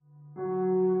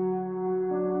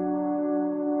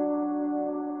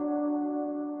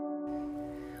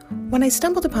When I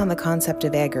stumbled upon the concept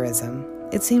of agorism,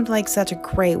 it seemed like such a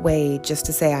great way just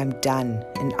to say I'm done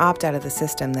and opt out of the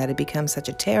system that had become such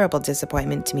a terrible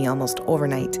disappointment to me almost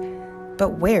overnight.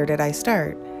 But where did I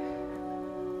start?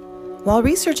 While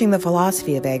researching the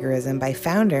philosophy of agorism by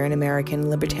founder and American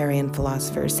libertarian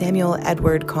philosopher Samuel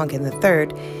Edward Konkin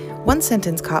III, one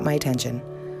sentence caught my attention.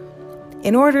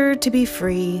 In order to be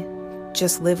free,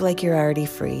 just live like you're already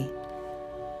free.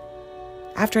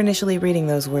 After initially reading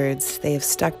those words, they have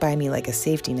stuck by me like a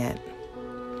safety net.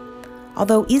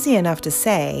 Although easy enough to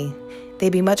say,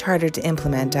 they'd be much harder to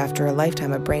implement after a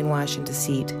lifetime of brainwash and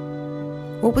deceit.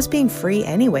 What was being free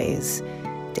anyways?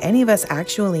 Do any of us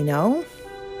actually know?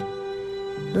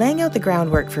 Laying out the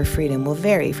groundwork for freedom will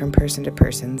vary from person to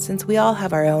person since we all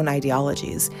have our own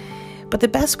ideologies. But the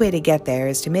best way to get there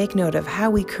is to make note of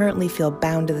how we currently feel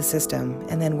bound to the system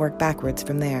and then work backwards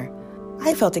from there.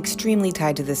 I felt extremely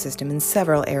tied to the system in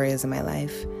several areas of my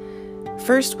life.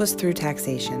 First was through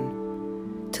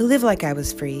taxation. To live like I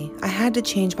was free, I had to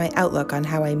change my outlook on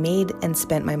how I made and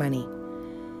spent my money.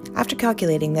 After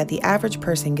calculating that the average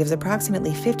person gives approximately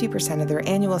 50% of their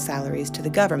annual salaries to the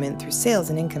government through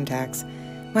sales and income tax,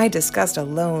 my disgust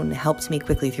alone helped me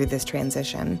quickly through this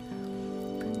transition.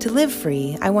 To live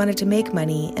free, I wanted to make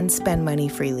money and spend money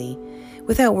freely,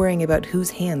 without worrying about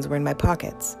whose hands were in my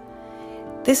pockets.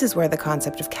 This is where the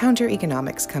concept of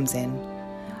counter-economics comes in.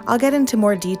 I'll get into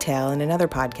more detail in another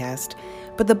podcast,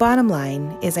 but the bottom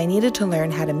line is I needed to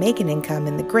learn how to make an income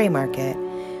in the gray market,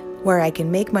 where I can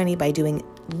make money by doing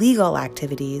legal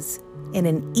activities in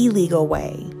an illegal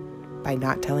way, by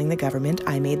not telling the government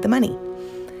I made the money.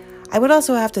 I would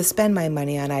also have to spend my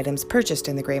money on items purchased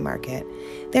in the gray market,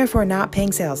 therefore not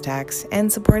paying sales tax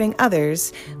and supporting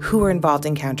others who were involved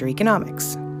in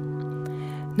counter-economics.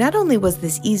 Not only was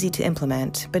this easy to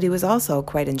implement, but it was also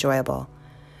quite enjoyable.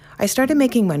 I started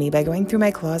making money by going through my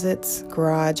closets,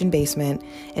 garage, and basement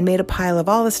and made a pile of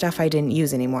all the stuff I didn't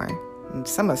use anymore, and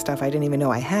some of the stuff I didn't even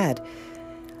know I had.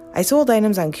 I sold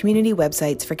items on community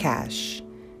websites for cash.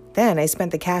 Then I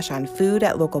spent the cash on food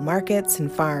at local markets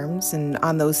and farms and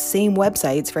on those same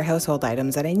websites for household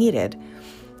items that I needed,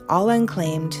 all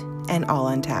unclaimed and all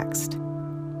untaxed.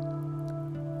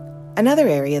 Another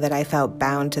area that I felt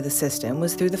bound to the system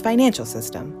was through the financial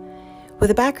system.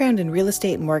 With a background in real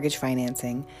estate and mortgage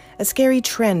financing, a scary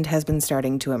trend has been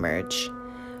starting to emerge.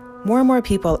 More and more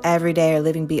people every day are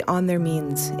living beyond their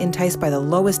means, enticed by the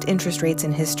lowest interest rates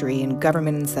in history and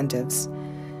government incentives.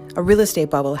 A real estate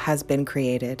bubble has been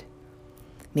created.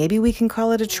 Maybe we can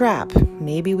call it a trap,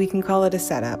 maybe we can call it a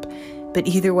setup, but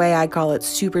either way I call it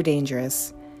super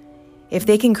dangerous. If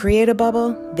they can create a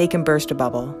bubble, they can burst a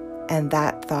bubble. And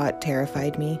that thought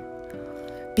terrified me.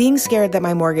 Being scared that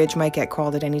my mortgage might get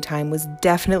called at any time was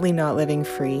definitely not living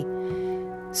free.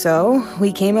 So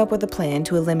we came up with a plan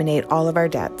to eliminate all of our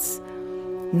debts.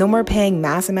 No more paying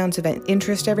mass amounts of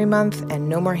interest every month and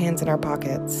no more hands in our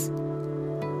pockets.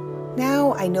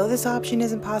 Now, I know this option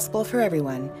isn't possible for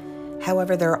everyone.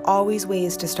 However, there are always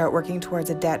ways to start working towards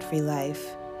a debt-free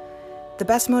life. The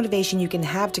best motivation you can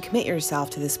have to commit yourself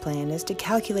to this plan is to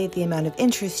calculate the amount of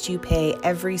interest you pay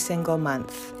every single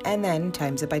month, and then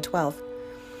times it by 12.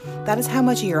 That is how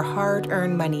much of your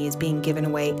hard-earned money is being given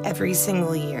away every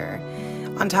single year,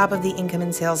 on top of the income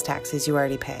and sales taxes you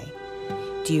already pay.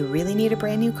 Do you really need a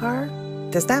brand new car?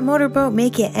 Does that motorboat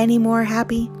make you any more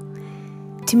happy?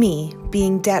 To me,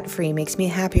 being debt-free makes me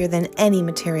happier than any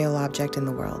material object in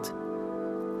the world.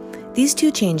 These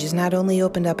two changes not only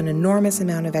opened up an enormous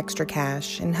amount of extra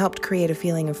cash and helped create a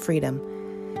feeling of freedom,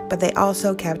 but they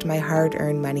also kept my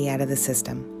hard-earned money out of the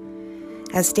system.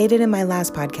 As stated in my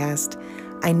last podcast,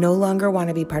 I no longer want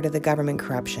to be part of the government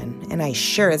corruption, and I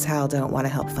sure as hell don't want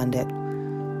to help fund it.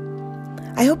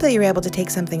 I hope that you're able to take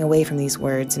something away from these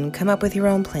words and come up with your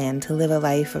own plan to live a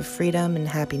life of freedom and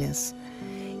happiness.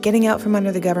 Getting out from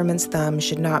under the government's thumb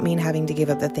should not mean having to give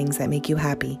up the things that make you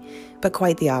happy, but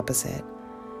quite the opposite.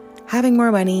 Having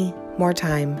more money, more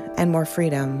time, and more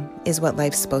freedom is what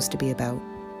life's supposed to be about.